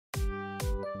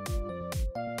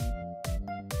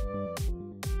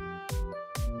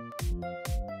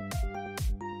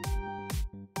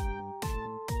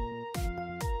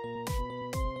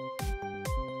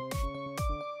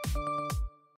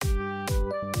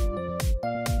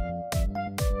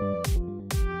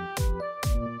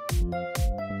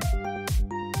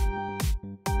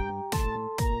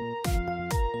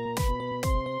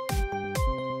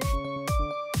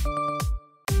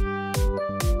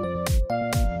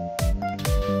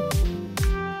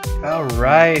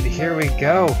Alright, here we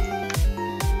go.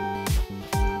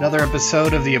 Another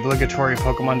episode of the obligatory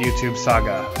Pokemon YouTube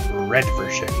Saga, Red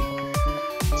version.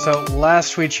 So,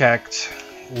 last we checked,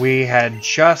 we had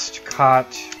just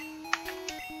caught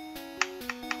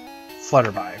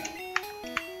Flutterby.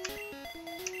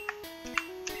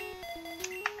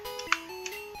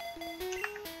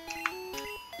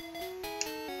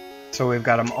 So we've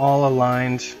got them all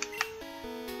aligned.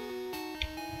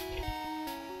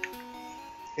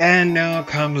 And now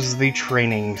comes the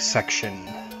training section.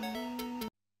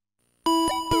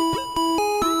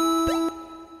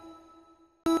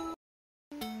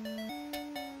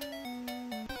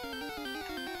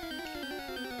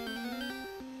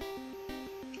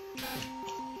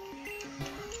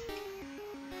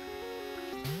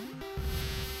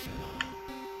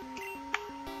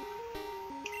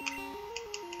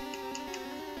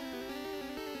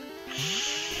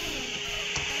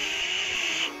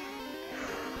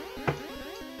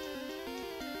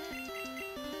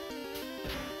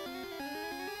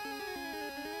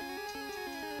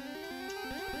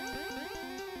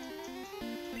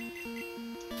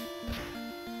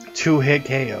 Two-hit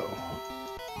KO.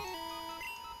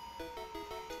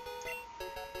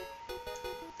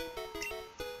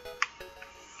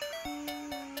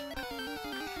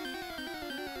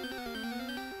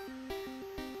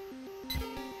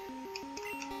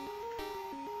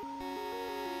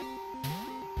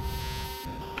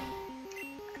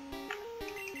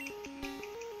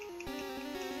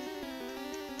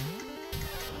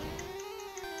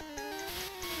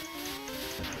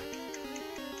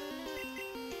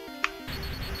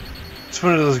 It's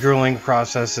one of those grueling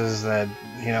processes that,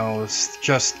 you know, it's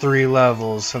just 3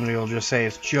 levels. Somebody will just say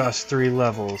it's just 3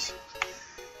 levels.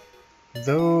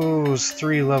 Those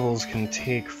 3 levels can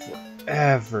take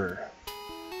forever,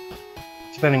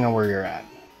 depending on where you're at.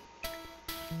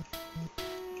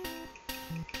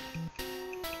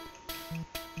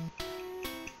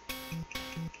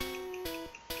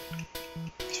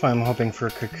 That's why I'm hoping for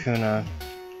Kakuna.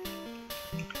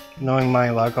 Knowing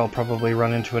my luck, I'll probably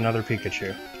run into another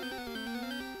Pikachu.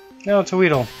 No, it's a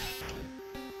Weedle.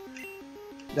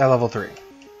 At level 3.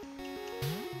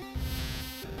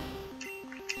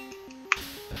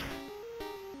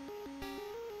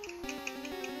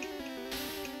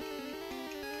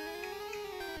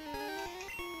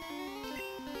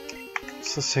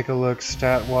 So let's take a look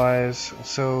stat-wise.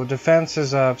 So defense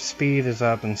is up, speed is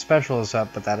up, and special is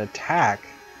up, but that attack,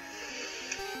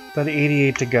 about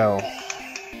 88 to go.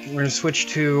 We're going to switch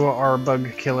to our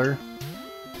bug killer.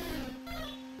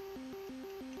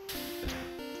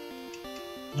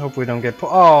 Hope we don't get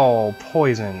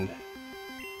poisoned.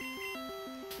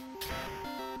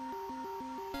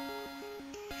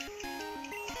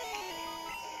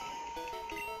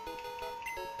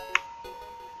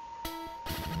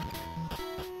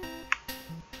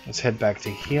 Let's head back to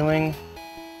healing.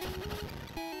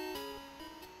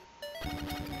 I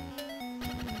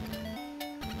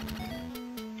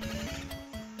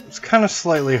was kind of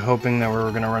slightly hoping that we were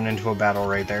going to run into a battle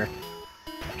right there.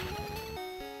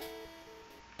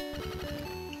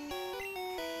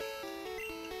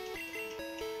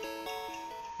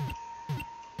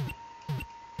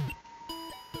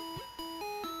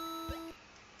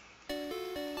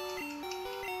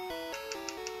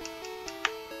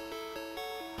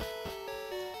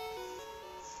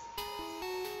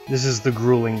 This is the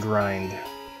grueling grind.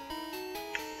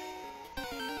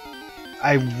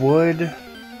 I would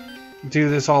do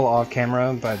this all off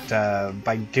camera, but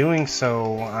by doing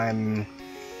so, I'm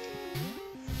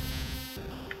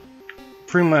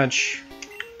pretty much...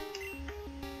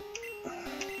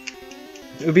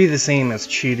 it would be the same as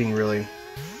cheating, really.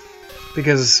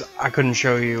 Because I couldn't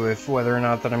show you whether or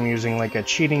not that I'm using like a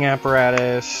cheating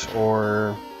apparatus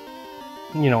or...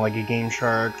 you know, like a Game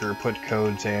Shark, or put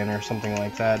codes in or something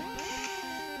like that.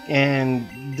 And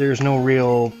there's no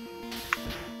real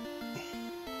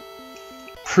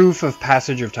proof of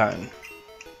passage of time.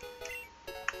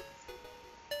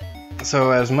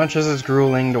 So as much as it's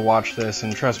grueling to watch this,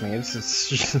 and trust me, it's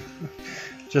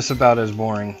just about as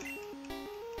boring.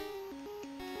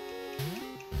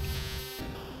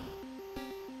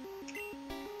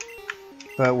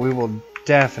 But we will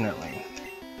definitely,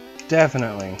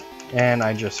 and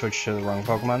I just switched to the wrong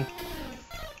Pokemon.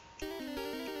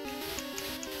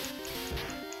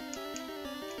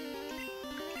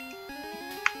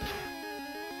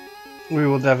 We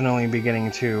will definitely be getting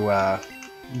to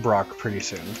Brock pretty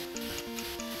soon.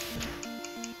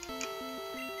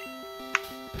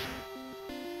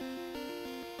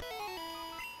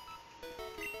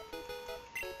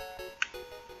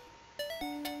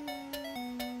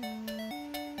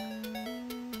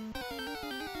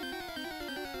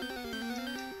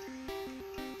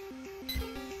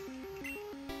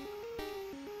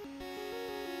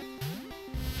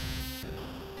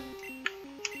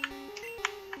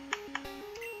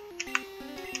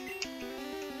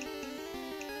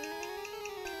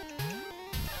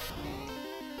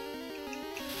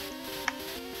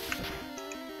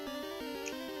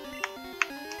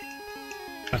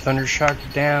 Thundershock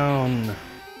down.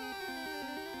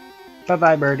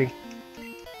 Bye-bye, birdie.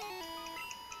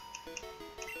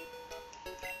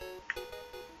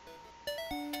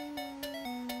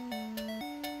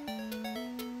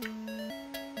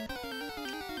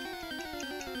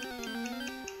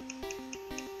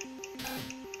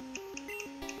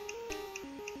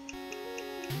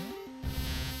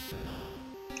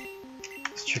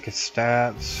 Let's check his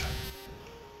stats.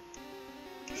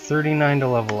 39 to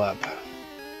level up.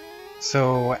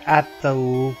 So at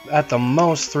the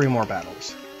most 3 more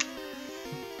battles.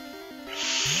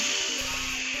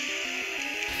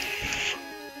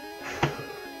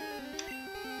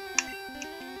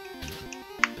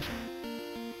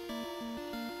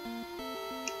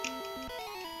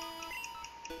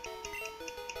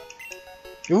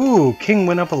 Ooh, King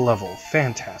went up a level.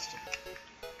 Fantastic.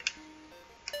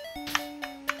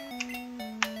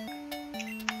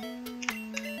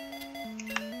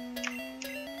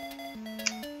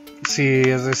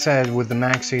 See, as I said, with the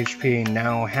max HP,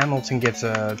 now Hamilton gets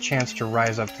a chance to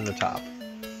rise up to the top.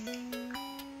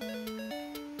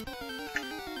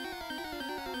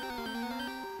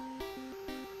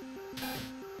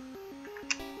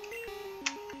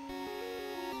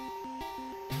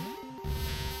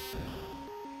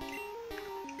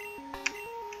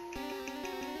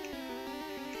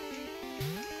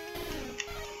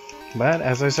 But,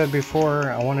 as I said before,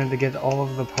 I wanted to get all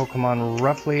of the Pokemon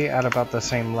roughly at about the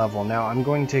same level. Now, I'm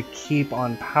going to keep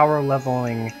on power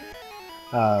leveling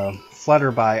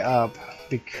Flutterby up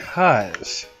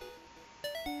because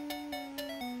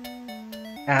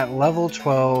at level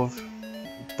 12,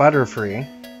 Butterfree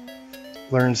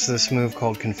learns this move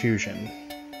called Confusion.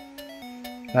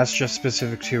 That's just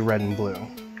specific to Red and Blue.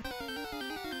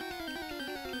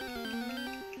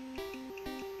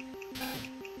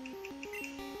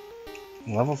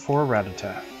 Level 4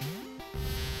 Rattata.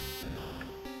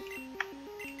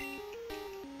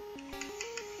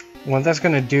 What that's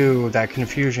going to do, that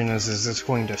Confusion, is it's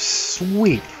going to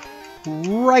sweep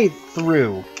right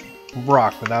through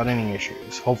Brock without any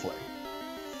issues, hopefully.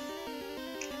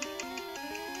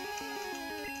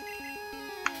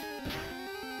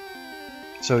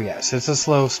 So yes, it's a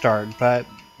slow start, but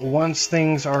once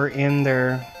things are in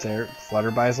their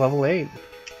Flutterby's level 8.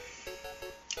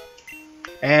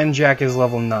 And Jack is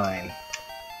level 9.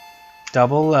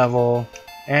 Double level,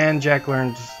 and Jack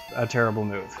learned a terrible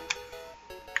move.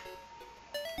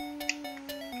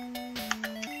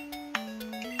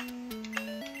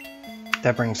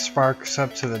 That brings Sparks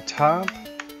up to the top.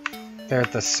 They're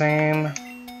at the same.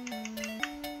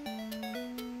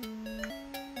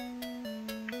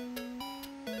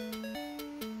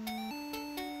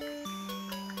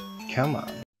 Come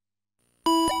on.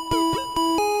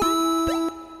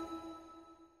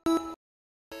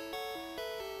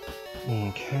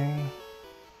 Okay.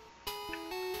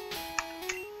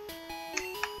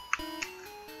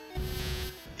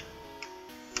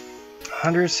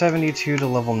 $172 to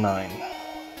level 9.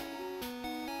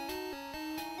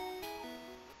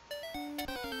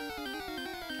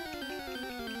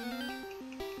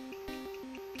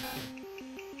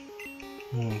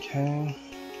 Okay.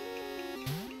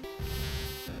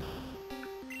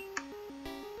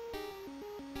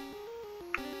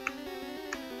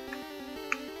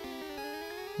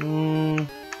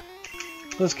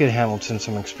 Let's get Hamilton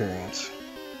some experience.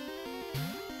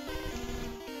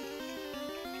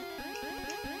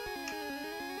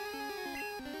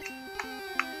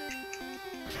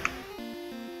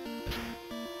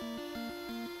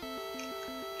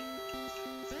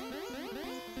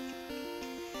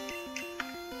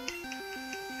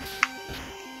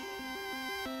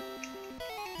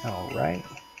 All right.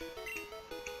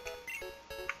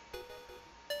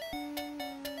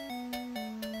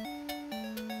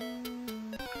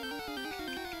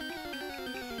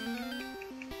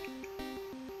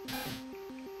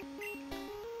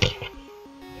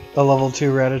 The level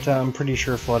 2 Rattata, I'm pretty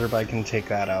sure Flutterby can take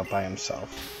that out by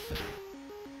himself.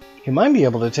 He might be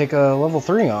able to take a level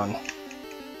 3 on.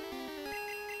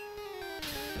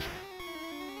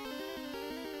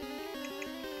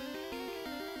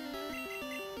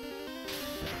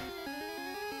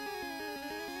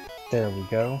 There we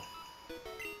go.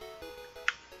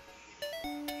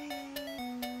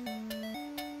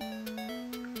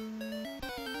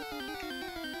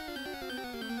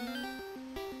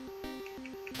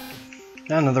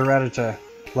 Another Rattata.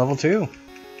 Level 2.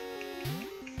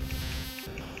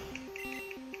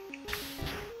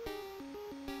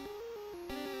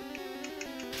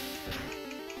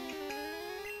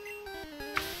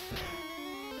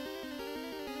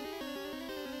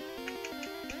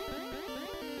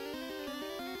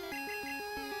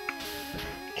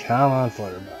 Come on,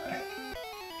 Flutterby.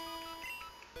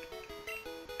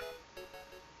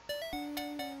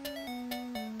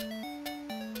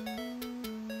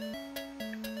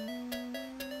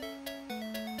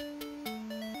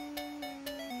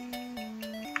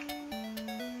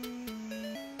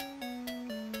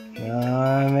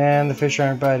 Oh man, the fish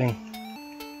aren't biting.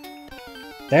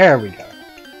 There we go.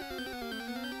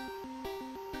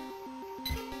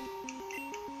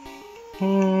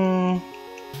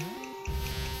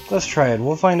 Let's try it.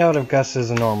 We'll find out if Gust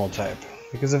is a normal type.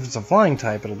 Because if it's a flying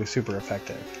type, it'll be super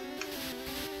effective.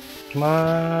 Come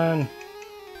on.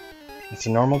 It's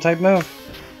a normal type move.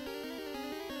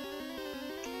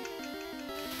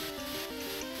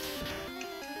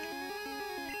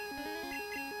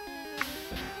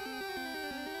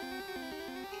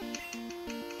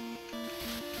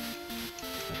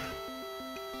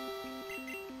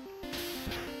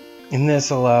 And this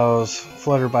allows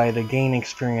Flutterby to gain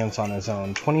experience on his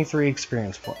own. 23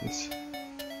 experience points.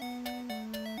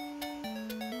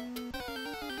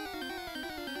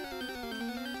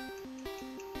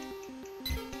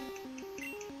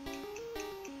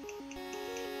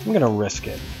 I'm gonna risk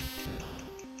it.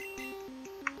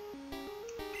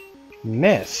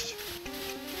 Missed.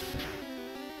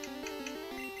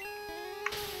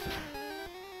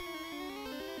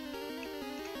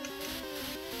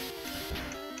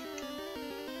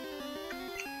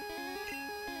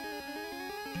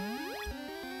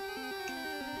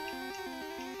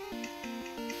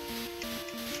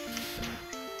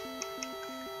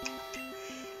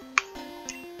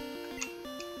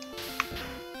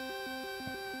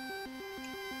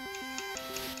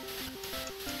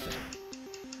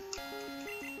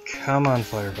 Come on,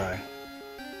 Flutterby.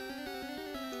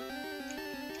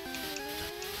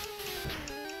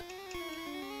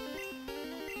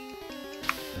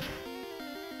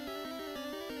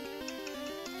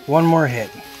 One more hit.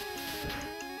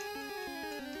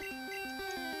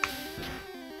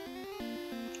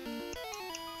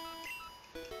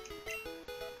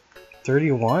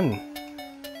 $31.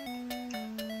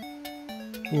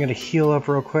 I'm gonna heal up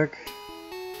real quick.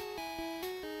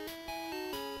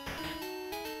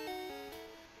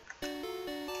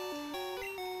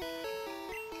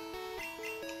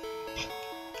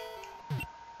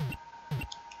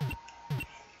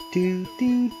 Do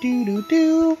do do do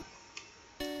do.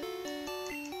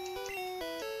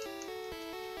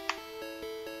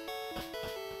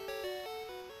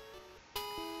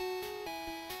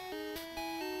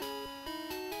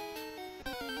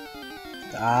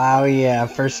 Oh yeah,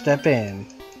 first step in.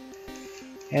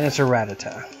 And it's a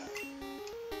Rattata.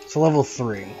 It's a level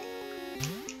 3. I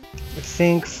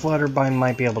think Flutterby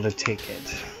might be able to take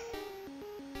it.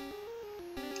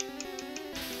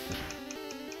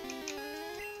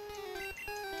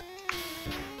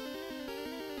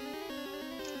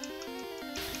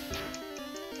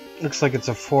 Looks like it's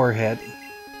a 4 hit.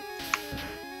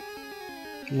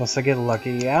 Unless I get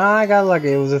lucky. Yeah, I got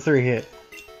lucky. It was a 3 hit.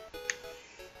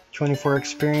 24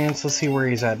 experience. Let's see where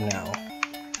he's at now.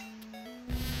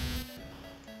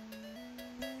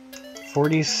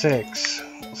 46.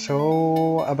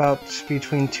 So about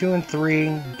between 2 and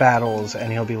 3 battles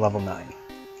and he'll be level 9.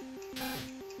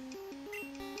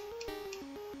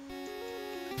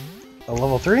 A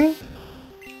level 3?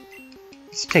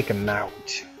 Let's take him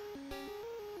out.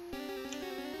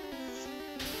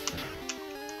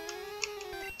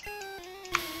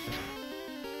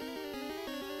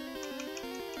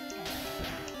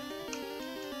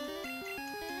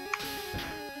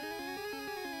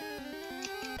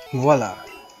 Voila.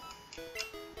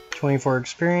 24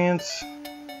 experience.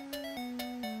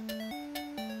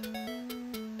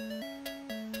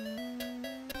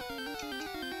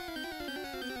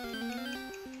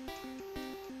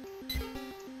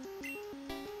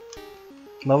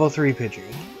 Level 3 Pidgey.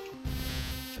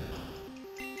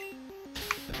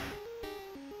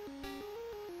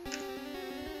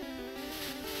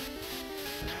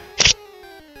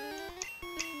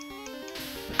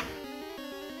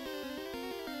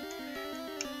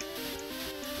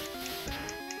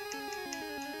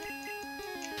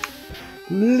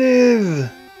 Live!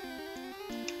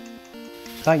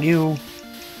 Thank you.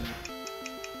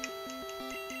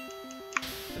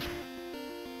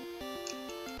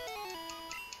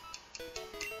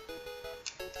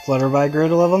 Flutterby grew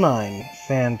to level 9.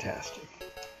 Fantastic.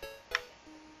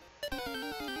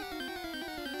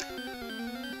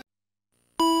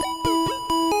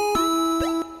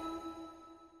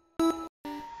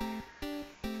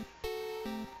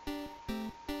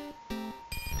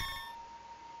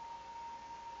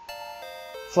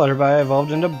 Flutterby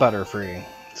evolved into Butterfree,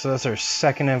 so that's our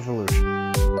second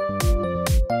evolution.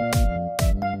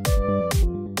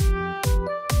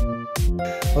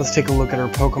 let's take a look at our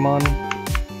Pokemon.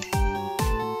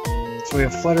 So we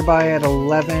have Flutterby at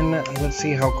 11. Let's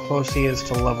see how close he is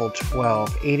to level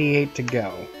 12. 88 to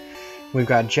go. We've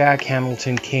got Jack,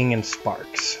 Hamilton, King, and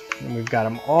Sparks. And we've got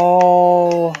them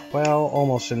all, well,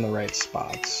 almost in the right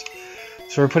spots.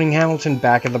 So we're putting Hamilton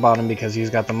back at the bottom because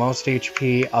he's got the most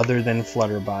HP other than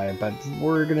Flutterby, but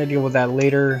we're going to deal with that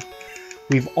later.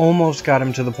 We've almost got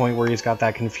him to the point where he's got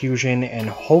that confusion, and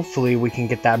hopefully we can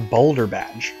get that Boulder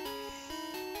badge.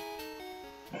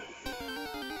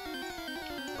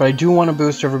 But I do want to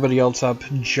boost everybody else up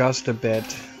just a bit.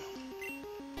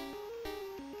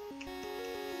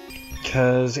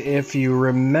 Because if you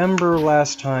remember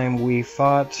last time, we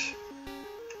fought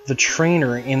the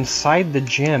trainer inside the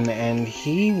gym, and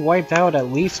he wiped out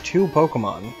at least 2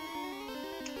 Pokemon.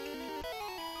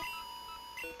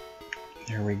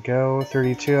 There we go,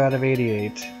 32 out of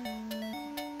 88.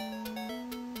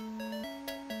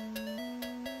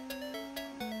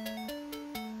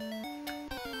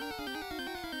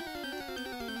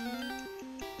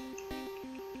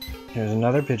 Here's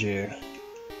another Pidgey.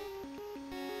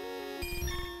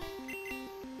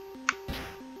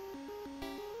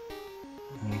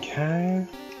 Okay.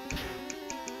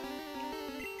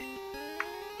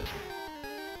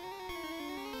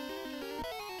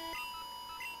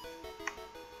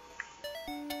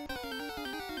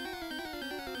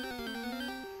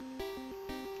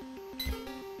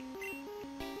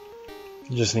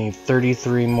 Just need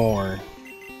 33 more.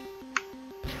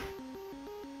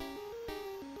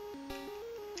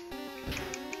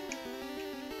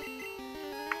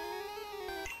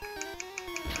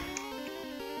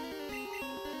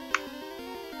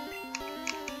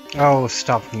 Oh,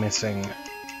 stop missing.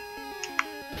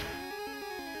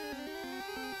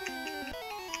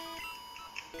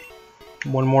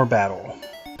 One more battle.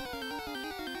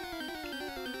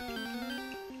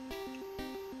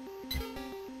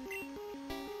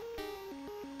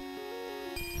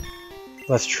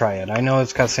 Let's try it. I know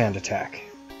it's got Sand Attack.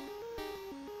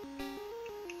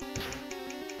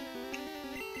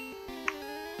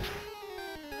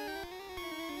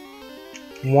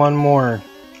 One more.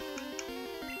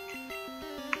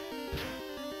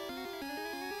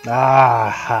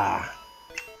 Aha!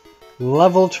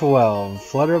 Level 12.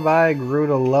 Flutterby grew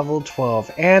to level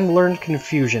 12 and learned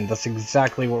Confusion. That's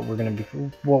exactly what we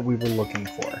were looking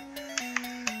for.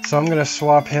 So I'm gonna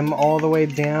swap him all the way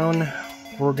down.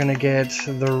 We're gonna get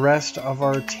the rest of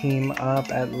our team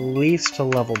up at least to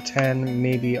level 10,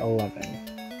 maybe 11.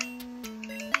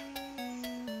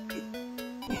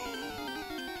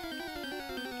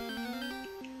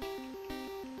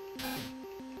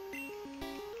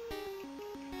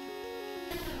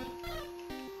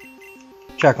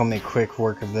 Jack will make quick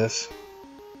work of this.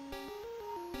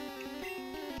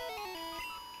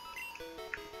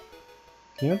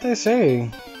 You know what they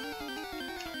say?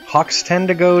 Hawks tend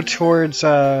to go towards,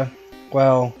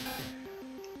 well...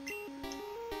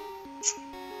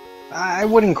 I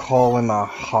wouldn't call him a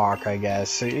hawk, I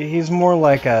guess. He's more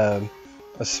like a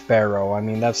sparrow. I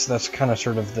mean, that's kind of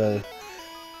sort of the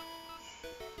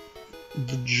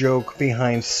joke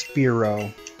behind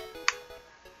Spearow.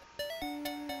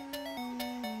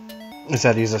 Is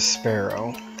that he's a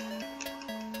sparrow.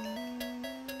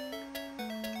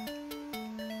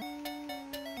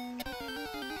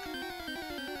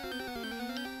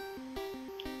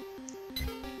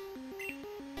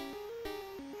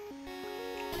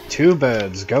 Two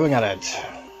birds going at it. I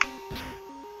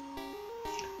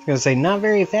was gonna say, not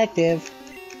very effective.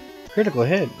 Critical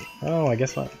hit. Oh, I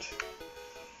guess not.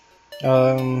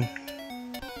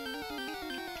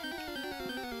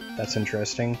 That's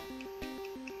interesting.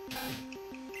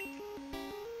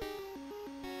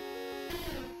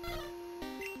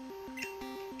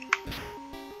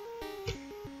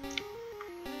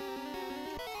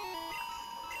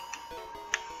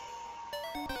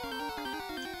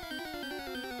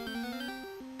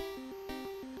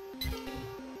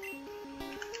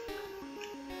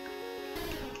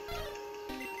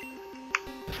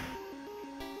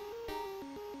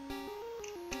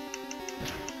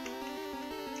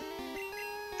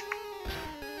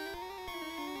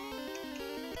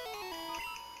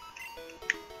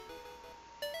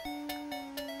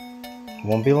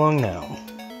 Won't be long now.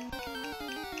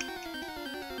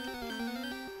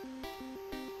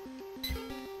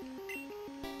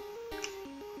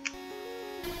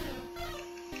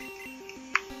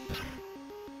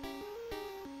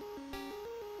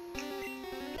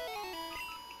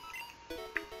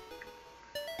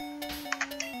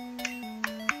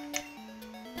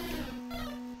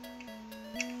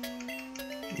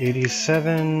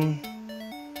 $87.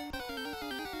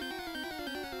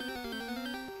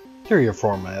 3 or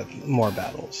 4 more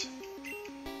battles.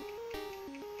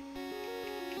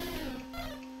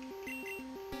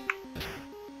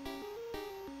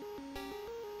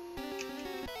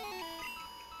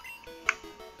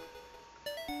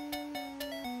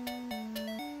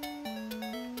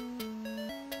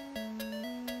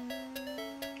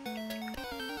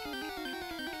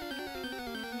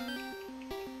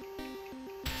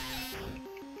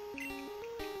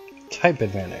 Type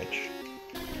advantage.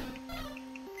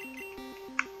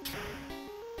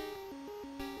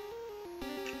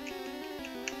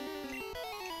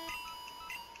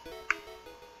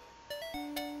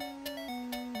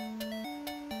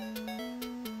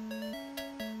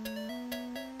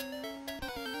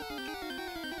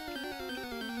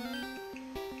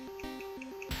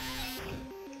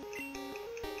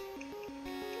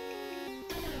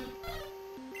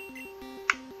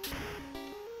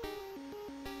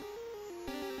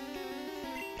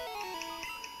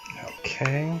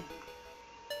 Okay.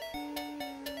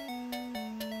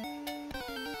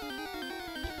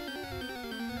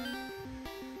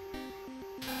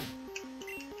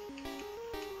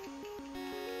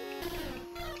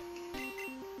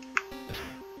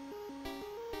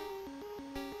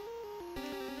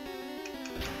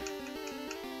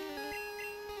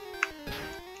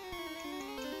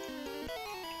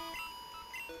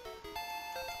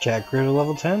 Jack grew to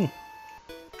level 10.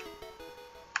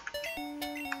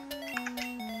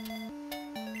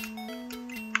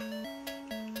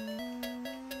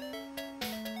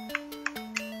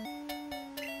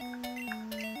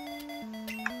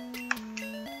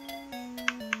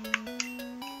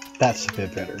 That's a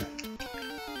bit better.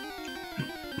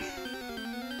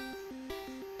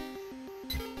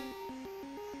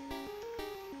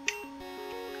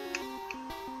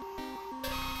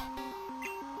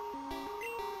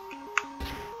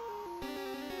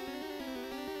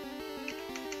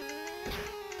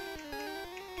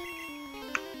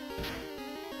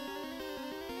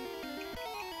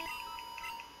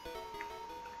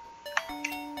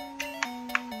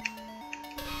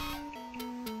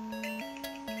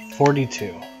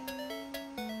 $42.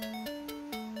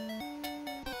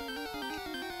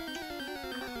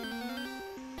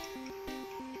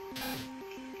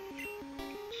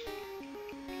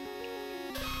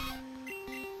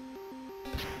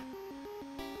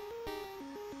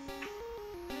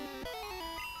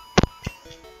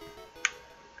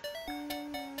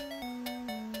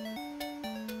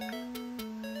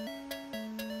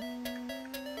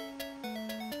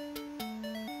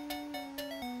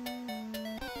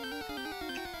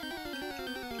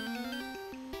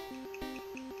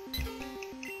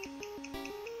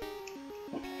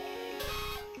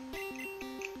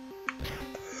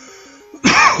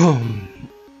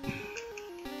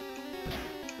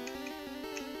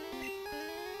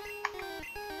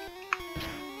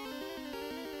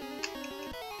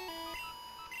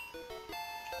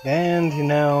 And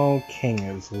now King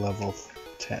is level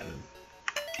 10.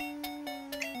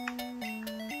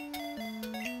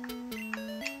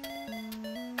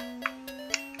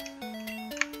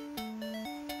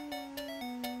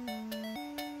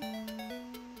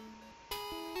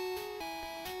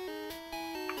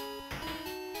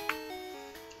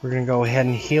 We're going to go ahead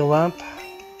and heal up.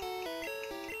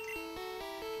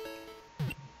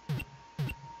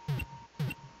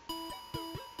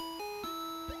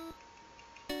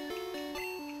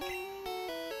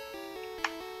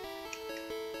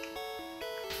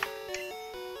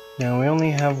 Now we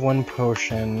only have 1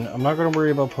 potion. I'm not going to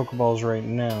worry about Pokeballs right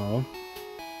now.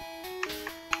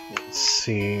 Let's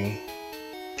see.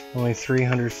 Only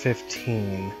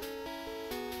 315.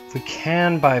 We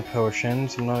can buy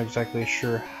potions. I'm not exactly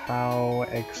sure how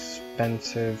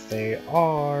expensive they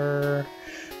are.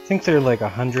 I think they're like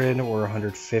 100 or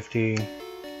 150.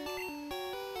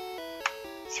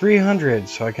 300,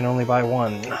 so I can only buy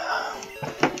 1.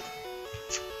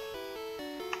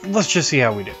 Let's just see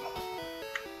how we do.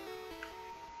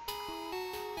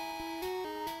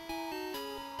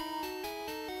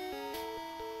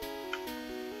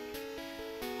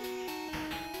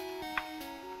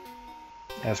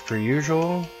 As per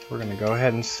usual, we're going to go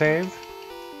ahead and save.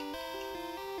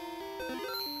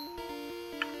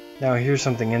 Now here's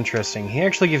something interesting. He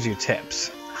actually gives you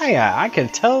tips. Hiya, I can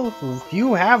tell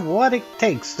you have what it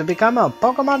takes to become a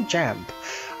Pokemon champ.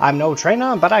 I'm no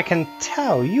trainer, but I can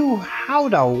tell you how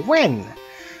to win.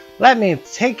 Let me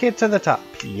take it to the top.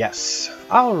 Yes.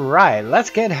 Alright,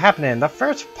 let's get happening. The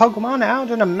first Pokemon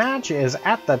out in a match is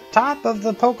at the top of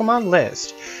the Pokemon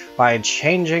list. By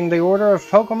changing the order of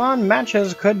Pokemon,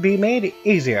 matches could be made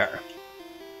easier.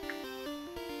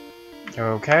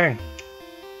 Okay.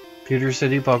 Pewter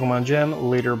City Pokemon Gym,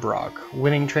 leader Brock.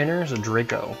 Winning trainers,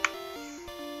 Draco.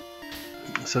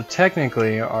 So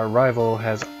technically, our rival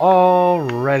has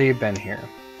already been here.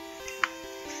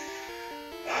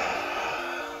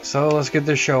 So let's get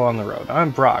this show on the road.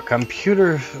 I'm Brock. I'm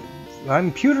Pewter's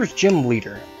gym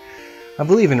leader. I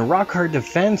believe in rock-hard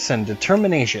defense and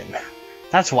determination.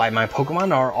 That's why my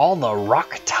Pokemon are all the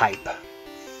rock type.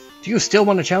 Do you still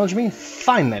want to challenge me?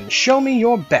 Fine then, show me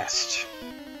your best.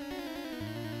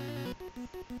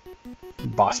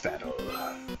 Boss battle.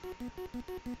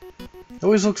 It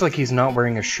always looks like he's not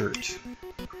wearing a shirt.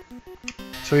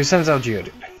 So he sends out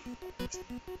Geodude.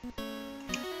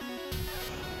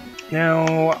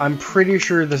 Now, I'm pretty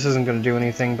sure this isn't going to do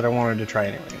anything, but I wanted to try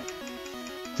anyway.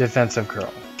 Defensive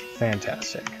Curl.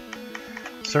 Fantastic.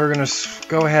 So we're going to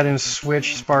go ahead and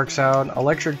switch Sparks out.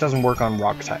 Electric doesn't work on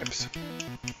rock types.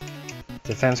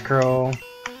 Defense Curl.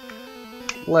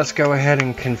 Let's go ahead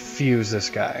and confuse this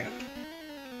guy.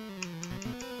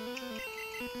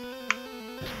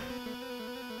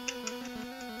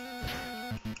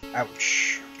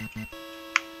 Ouch.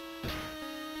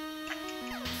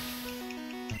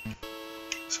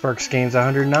 Sparks gains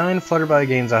 109, Flutterby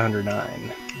gains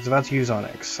 109. He's about to use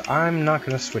Onix. I'm not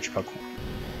going to switch Pokemon.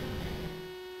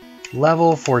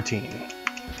 Level 14.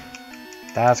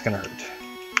 That's going to hurt.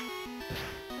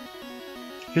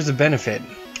 Here's the benefit.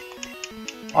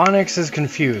 Onix is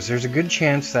confused. There's a good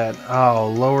chance that,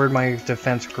 lowered my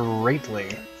defense greatly.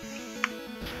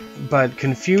 But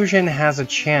confusion has a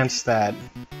chance that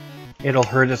it'll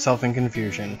hurt itself in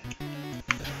confusion.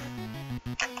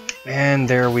 And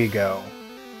there we go.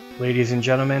 Ladies and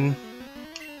gentlemen,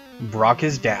 Brock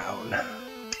is down.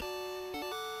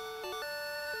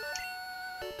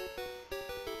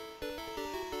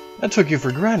 I took you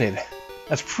for granted.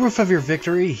 As proof of your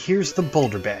victory, here's the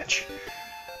Boulder badge.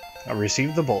 I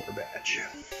received the Boulder badge.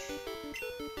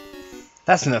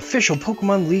 That's an official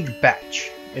Pokemon League badge.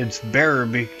 Its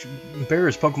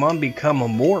bearer's Pokemon become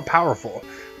more powerful.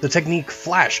 The technique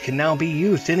Flash can now be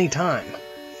used anytime.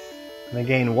 And I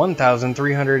gain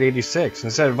 1,386.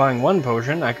 Instead of buying one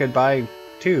potion, I could buy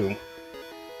 2.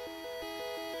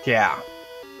 Yeah.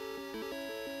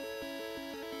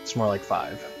 It's more like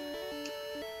 5.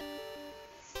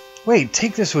 Wait,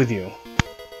 take this with you.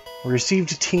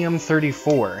 Received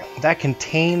TM34. That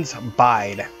contains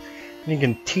Bide. And you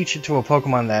can teach it to a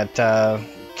Pokemon that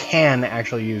can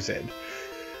actually use it.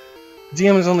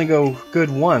 DMs only go good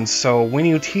once, so when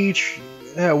you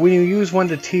use one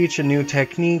to teach a new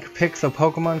technique, pick the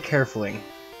Pokemon carefully.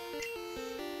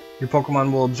 Your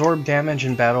Pokemon will absorb damage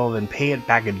in battle, then pay it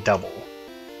back at double.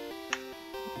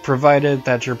 Provided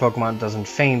that your Pokemon doesn't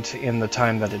faint in the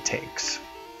time that it takes.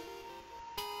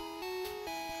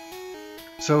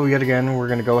 So yet again, we're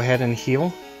going to go ahead and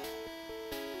heal.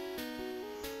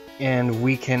 And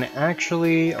we can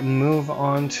actually move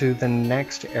on to the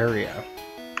next area.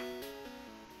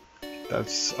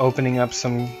 That's opening up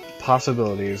some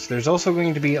possibilities. There's also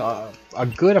going to be a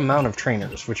good amount of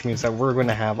trainers, which means that we're going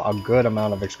to have a good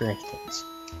amount of experience points.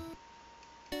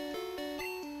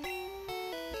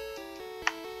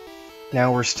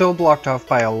 Now, we're still blocked off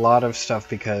by a lot of stuff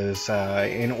because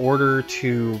in order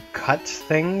to cut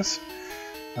things,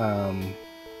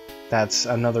 that's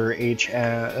another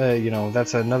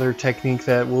that's another technique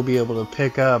that we'll be able to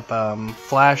pick up.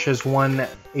 Flash is one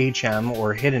HM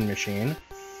or hidden machine.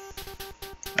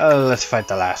 Let's fight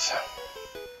the lass.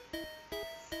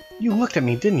 You looked at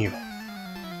me, didn't you?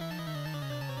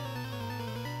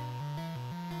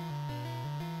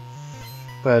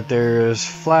 But there's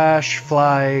Flash,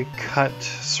 Fly, Cut,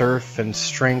 Surf, and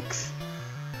Strength.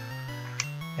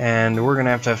 And we're going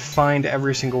to have to find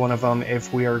every single one of them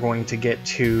if we are going to get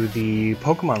to the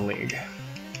Pokemon League.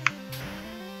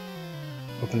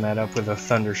 Open that up with a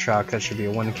Thunder Shock. That should be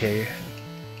a 1K.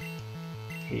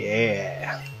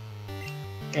 Yeah.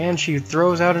 And she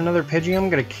throws out another Pidgey. I'm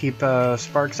going to keep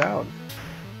Sparks out.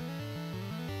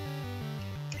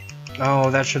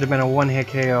 Oh, that should have been a one-hit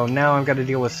KO. Now I've got to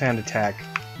deal with Sand Attack.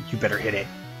 You better hit it.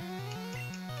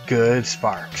 Good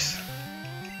Sparks.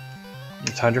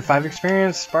 It's 105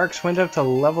 experience. Sparks went up to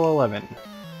level 11.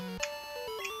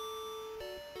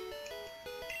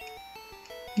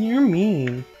 You're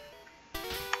mean.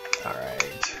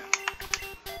 Alright.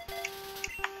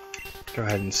 Go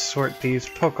ahead and sort these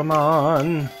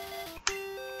Pokemon.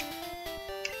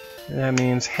 That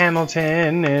means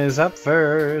Hamilton is up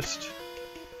first.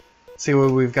 Let's see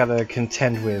what we've got to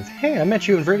contend with. Hey, I met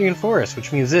you in Viridian Forest,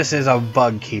 which means this is a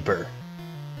Bug Keeper.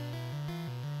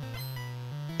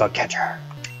 Bug Catcher.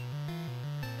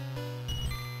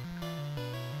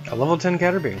 A level 10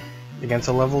 Caterpie against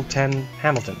a level 10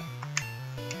 Hamilton.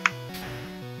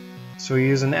 So So we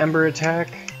use an Ember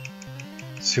attack.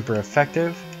 Super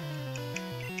effective.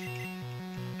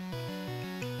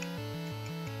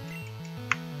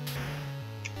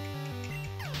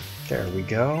 There we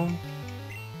go.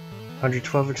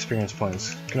 112 experience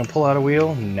points. Gonna pull out a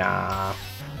wheel? Nah.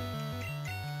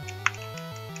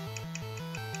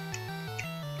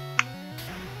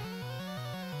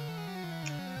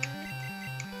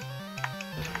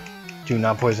 Do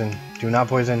not poison. Do not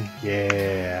poison.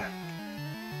 Yeah.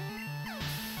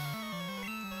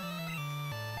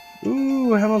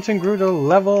 Ooh, Hamilton grew to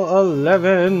level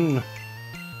 11.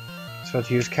 So let's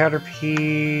use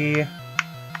Caterpie.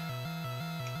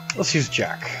 Let's use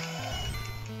Jack.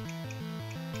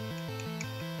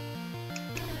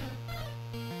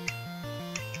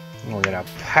 And we're gonna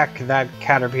peck that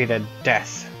Caterpie to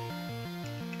death.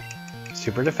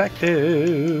 Super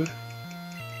defective.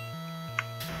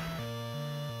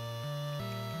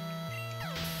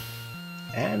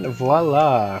 And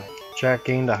voila! Jack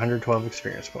gained 112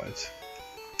 experience points.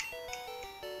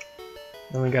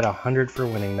 Then we got 100 for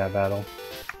winning that battle.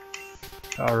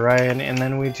 Alright, and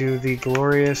then we do the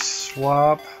glorious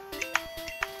swap.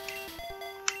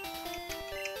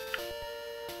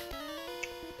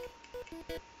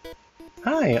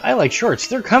 Hi, I like shorts.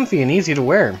 They're comfy and easy to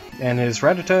wear. And his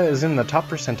Rattata is in the top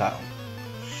percentile.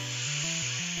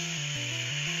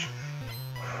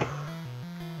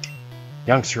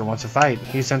 Youngster wants a fight.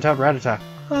 He sent out Rattata.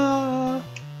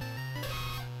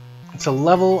 It's a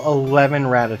level 11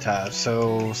 Rattata,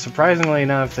 so surprisingly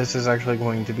enough, this is actually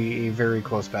going to be a very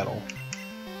close battle.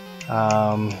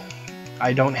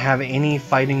 I don't have any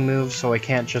fighting moves, so I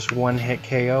can't just one-hit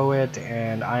KO it,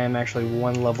 and I am actually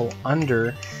one level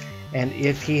under. And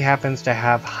if he happens to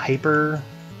have Hyper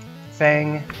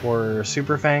Fang or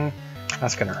Super Fang,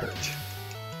 that's gonna hurt.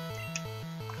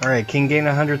 Alright, King gained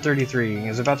 133.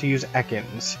 He's about to use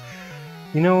Ekans.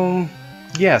 You know,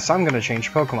 yes, I'm going to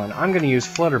change Pokemon. I'm going to use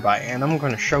Flutterby, and I'm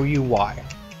going to show you why.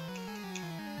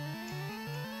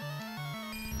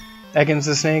 Ekans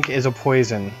the Snake is a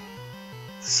poison.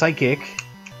 Psychic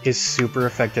is super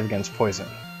effective against poison.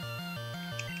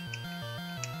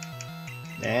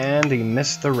 And he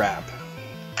missed the wrap.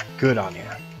 Good on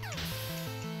ya.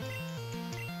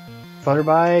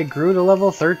 Flutterby grew to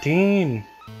level 13.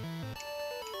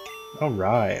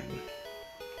 Alright.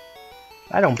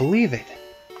 I don't believe it.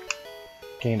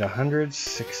 Gained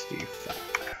 165.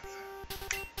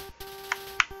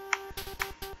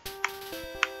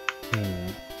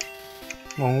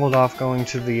 We'll hold off going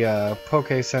to the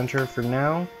Poke Center for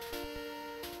now.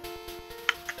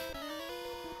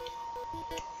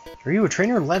 Are you a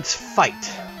trainer? Let's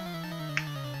fight!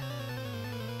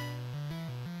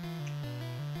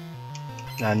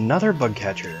 Another bug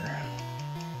catcher.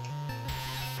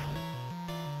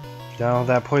 Now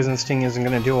that Poison Sting isn't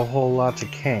going to do a whole lot to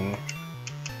King.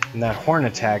 And that Horn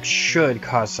attack should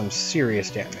cause some serious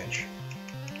damage.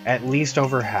 At least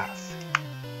over half.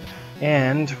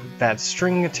 And that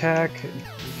String attack,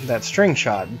 that String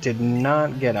Shot did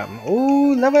not get him.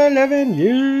 Ooh, level 11,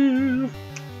 yeah!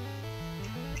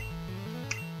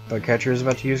 Bug Catcher is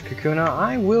about to use Kakuna.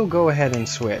 I will go ahead and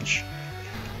switch.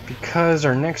 Because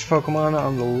our next Pokemon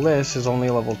on the list is only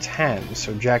level 10,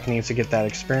 so Jack needs to get that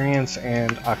experience,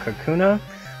 and a Kakuna,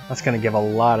 that's going to give a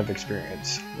lot of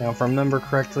experience. Now, if I remember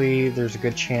correctly, there's a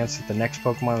good chance that the next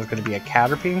Pokemon is going to be a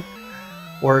Caterpie,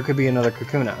 or it could be another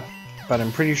Kakuna. But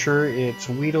I'm pretty sure it's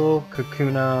Weedle,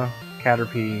 Kakuna,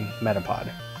 Caterpie,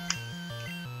 Metapod.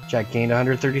 Jack gained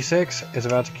 136, is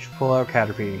about to pull out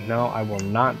Caterpie. No, I will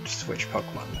not switch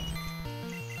Pokemon.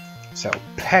 So,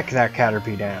 peck that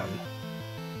Caterpie down.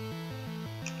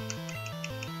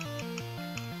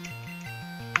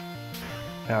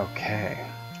 Okay.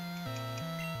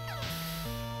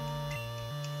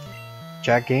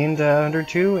 Jack gained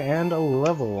 102 and a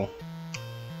level.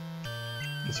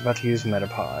 It's about to use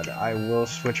Metapod. I will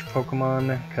switch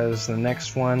Pokemon because the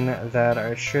next one that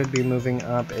I should be moving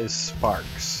up is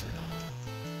Sparks.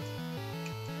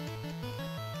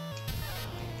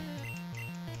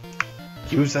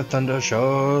 Use that Thunder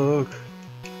Shock!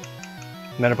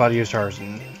 Metapod used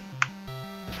Tarzan.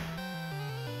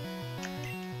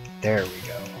 There we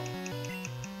go.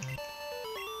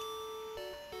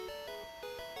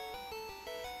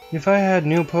 If I had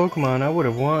new Pokemon, I would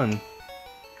have won.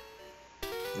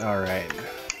 Alright.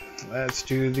 Let's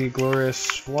do the glorious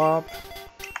swap.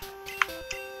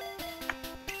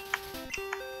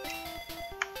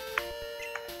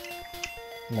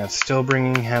 And that's still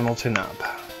bringing Hamilton up.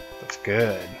 That's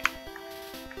good.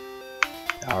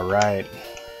 Alright.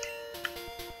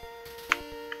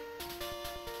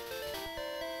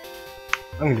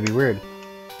 I'm going to be weird.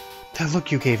 That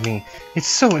look you gave me, it's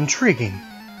so intriguing.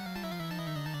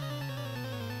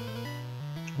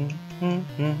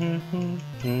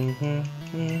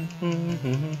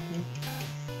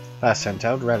 Last sent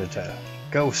out, Reddita.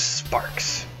 Go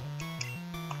Sparks.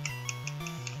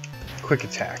 Quick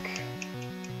attack.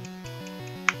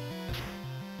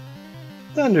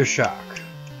 Thundershock.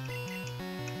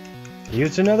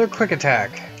 Use another quick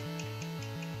attack.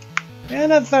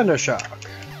 And a Thundershock.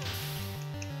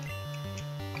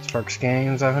 Sparks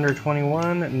gains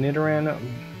 121. Nidoran.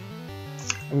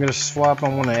 I'm gonna swap. I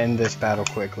want to end this battle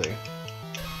quickly.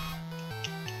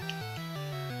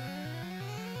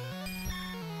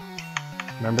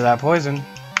 Remember that poison.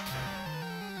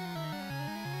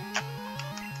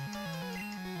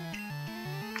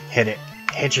 Hit it.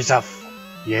 Hit yourself.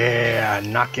 Yeah,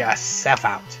 knock yourself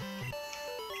out.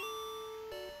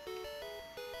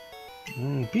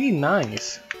 Be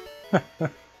nice.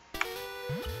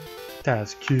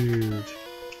 That's cute.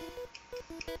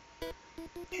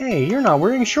 Hey, you're not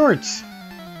wearing shorts.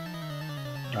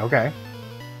 Okay.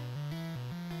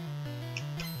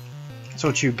 That's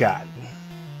what you got.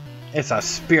 It's a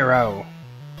Spearow.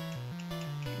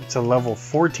 It's a level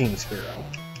 14 Spearow.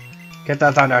 Get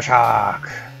that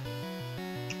Thundershock.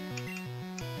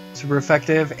 Super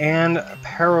effective and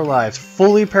paralyzed.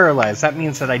 Fully paralyzed. That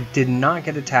means that I did not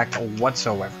get attacked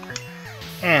whatsoever.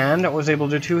 And I was able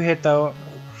to 2-hit though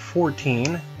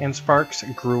 14 and Sparks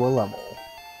grew a level.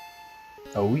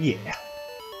 Oh yeah.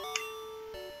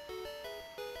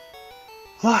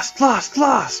 Lost!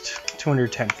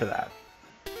 210 for that.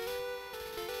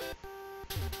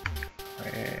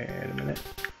 Wait a minute.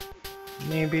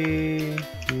 Maybe...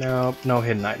 Nope, no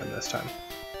hidden item this time.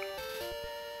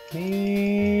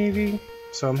 Maybe...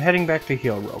 So I'm heading back to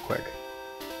heal real quick.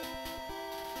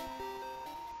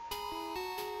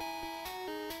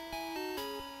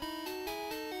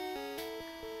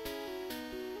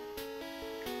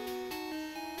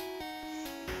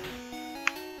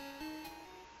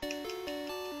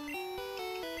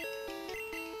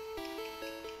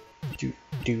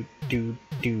 Do.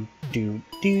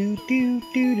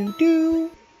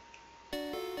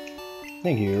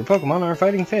 Thank you. Your Pokemon are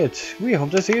fighting fit. We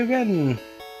hope to see you again.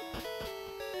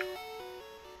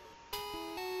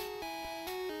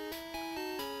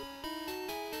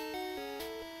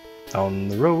 On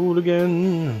the road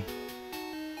again.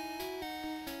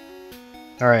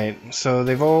 Alright, so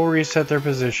they've all reset their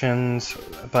positions,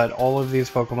 but all of these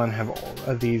Pokemon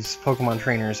have these Pokemon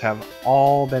trainers have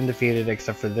all been defeated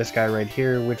except for this guy right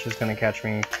here, which is going to catch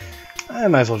me. I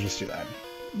might as well just do that.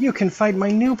 You can fight my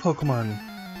new Pokemon!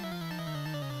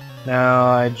 Now,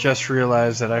 I just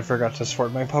realized that I forgot to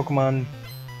sort my Pokemon.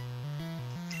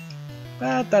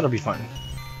 But that'll be fun.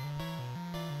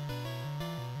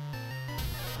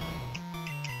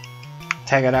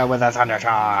 Take it out with a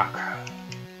Thundershock!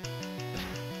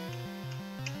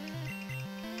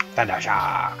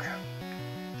 Thundershock!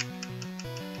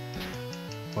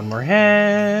 One more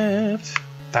hit!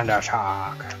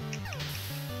 Thundershock!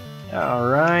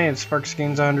 Alright, Sparks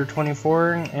gains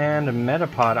 124, and a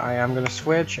Metapod I am going to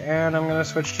switch, and I'm going to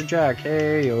switch to Jack.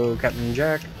 Hey, yo, Captain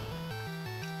Jack.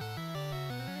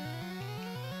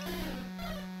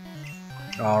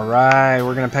 Alright,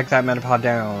 we're going to peck that Metapod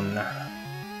down.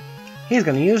 He's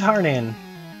going to use Harden.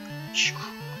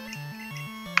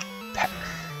 Peck.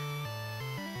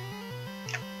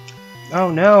 Oh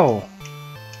no!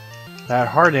 That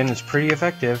Harden is pretty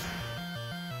effective.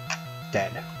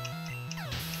 Dead.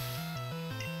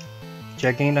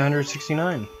 Jack gained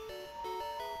 169.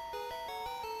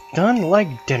 Done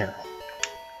like dinner.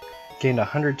 Gained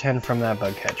 110 from that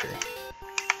bug catcher.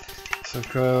 So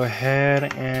go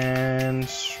ahead and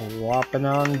swap it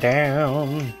on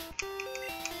down.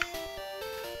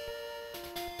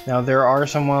 Now there are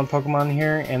some wild Pokemon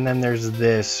here, and then there's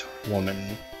this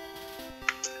woman.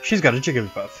 She's got a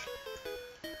Jigglypuff.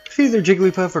 It's either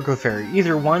Jigglypuff or Clefairy.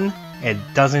 Either one, it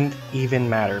doesn't even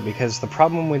matter, because the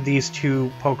problem with these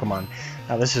two Pokemon,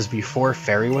 now this is before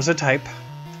Fairy was a type,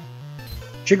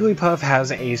 Jigglypuff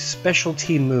has a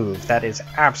specialty move that is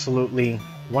absolutely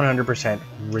 100%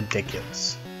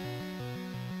 ridiculous.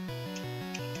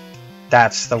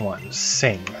 That's the one,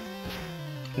 Sing.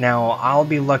 Now, I'll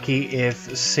be lucky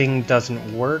if Sing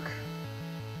doesn't work.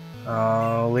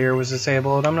 Leer was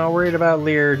disabled. I'm not worried about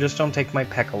Leer, just don't take my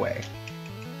peck away.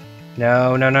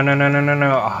 No.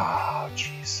 Oh,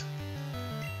 jeez.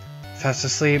 Fast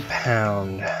asleep,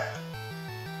 pound.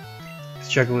 This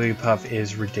Jigglypuff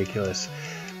is ridiculous.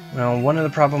 Well, one of the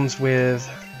problems with...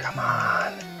 Come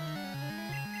on.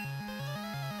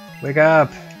 Wake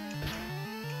up.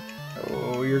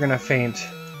 Oh, you're gonna faint.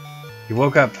 You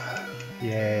woke up.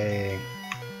 Yay.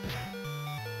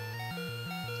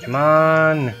 Come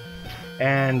on.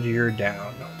 And you're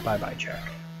down. Bye-bye, Jack.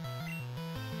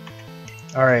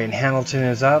 Alright, Hamilton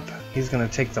is up. He's going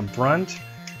to take the brunt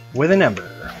with an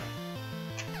Ember.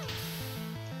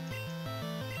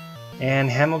 And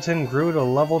Hamilton grew to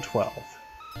level 12.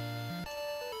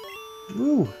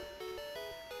 Ooh.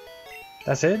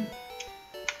 That's it?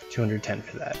 210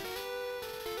 for that.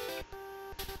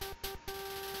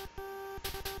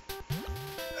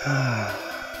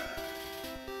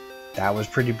 That was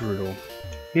pretty brutal.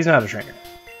 He's not a trainer.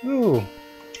 Ooh.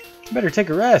 You better take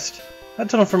a rest. That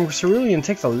tunnel from Cerulean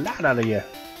takes a lot out of you.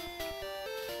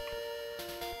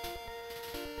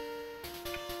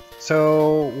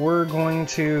 So we're going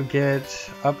to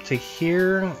get up to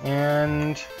here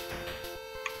and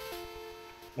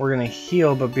we're going to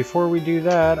heal, but before we do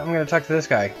that, I'm going to talk to this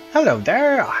guy. Hello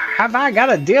there, have I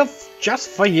got a deal just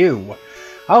for you?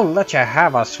 I'll let you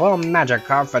have a swell magic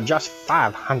card for just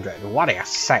 500. What do you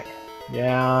say?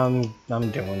 Yeah,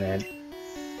 I'm doing it.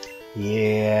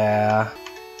 Yeah.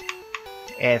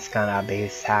 It's gonna be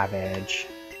savage.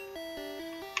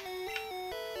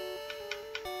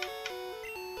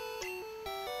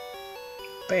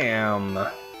 Bam.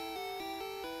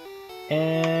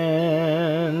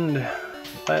 And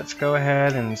let's go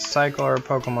ahead and cycle our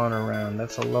Pokemon around.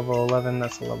 That's a level 11,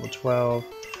 that's a level 12.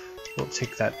 We'll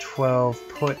take that 12,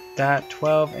 put that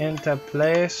 12 into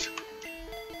place.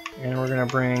 And we're gonna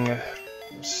bring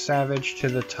Savage to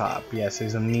the top. Yes,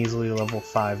 he's a measly level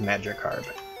 5 Magikarp.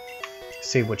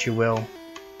 Say what you will,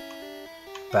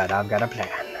 but I've got a plan.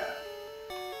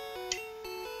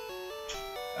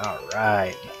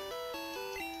 Alright.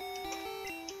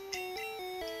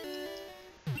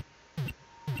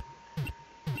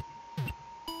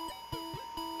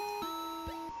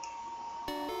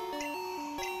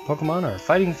 Pokemon are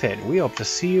fighting fit. We hope to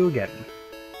see you again.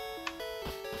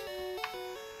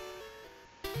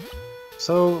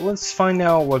 So let's find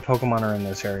out what Pokemon are in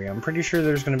this area. I'm pretty sure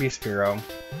there's going to be Spearow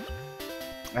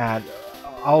at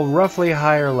a roughly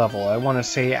higher level. I want to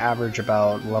say average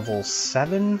about level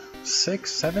 7,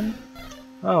 6, 7?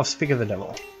 Oh, speak of the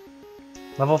devil.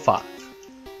 Level 5.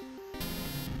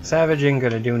 Savage ain't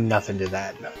going to do nothing to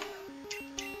that.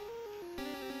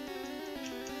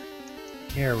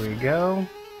 Here we go.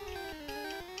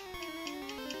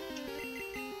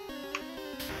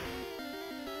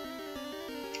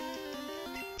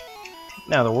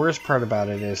 Now the worst part about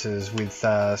it is with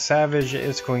Savage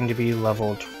it's going to be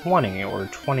level 20 or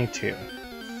 22.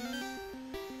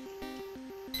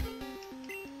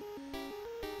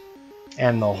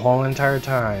 And the whole entire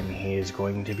time he is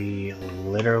going to be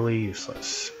literally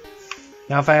useless.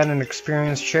 Now if I had an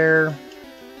experienced chair,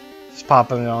 just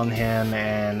pop it on him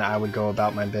and I would go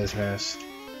about my business.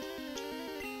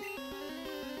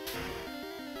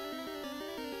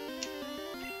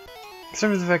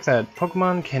 Except for the fact that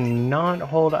Pokemon cannot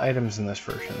hold items in this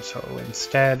version, so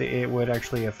instead it would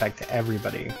actually affect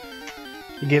everybody.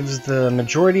 It gives the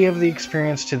majority of the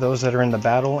experience to those that are in the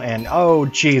battle, and oh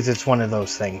geez, it's one of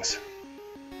those things.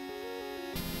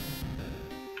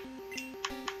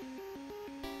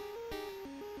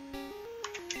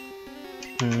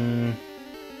 I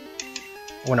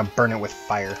want to burn it with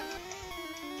fire.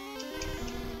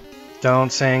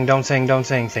 Don't sing,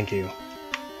 thank you.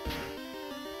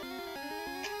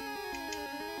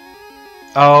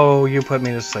 Oh, you put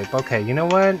me to sleep. Okay, you know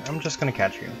what? I'm just gonna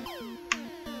catch you.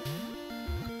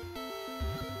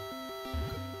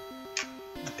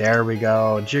 There we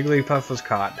go. Jigglypuff was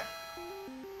caught.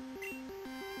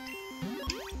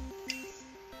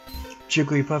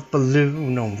 Jigglypuff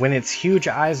Balloon. When its huge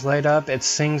eyes light up, it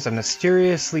sings a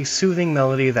mysteriously soothing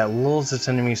melody that lulls its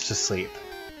enemies to sleep.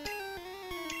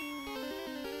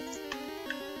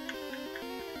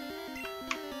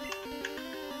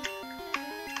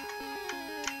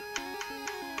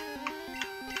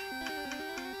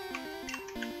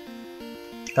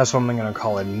 That's what I'm going to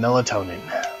call it, melatonin.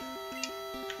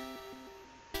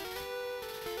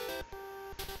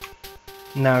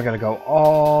 Now I gotta go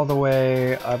all the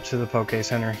way up to the Poke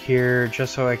Center here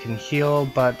just so I can heal,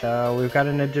 but we've got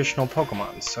an additional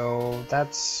Pokemon, so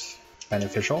that's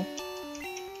beneficial.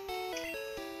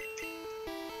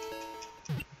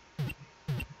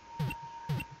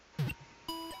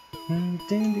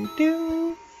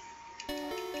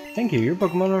 Thank you, your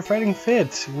Pokemon are fighting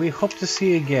fit. We hope to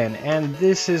see you again, and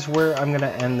this is where I'm gonna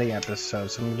end the episode.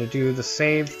 So I'm gonna do the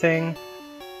save thing.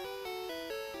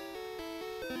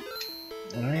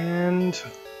 And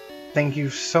thank you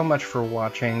so much for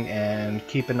watching, and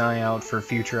keep an eye out for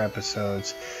future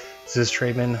episodes. This is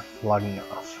Trabin, logging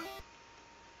off.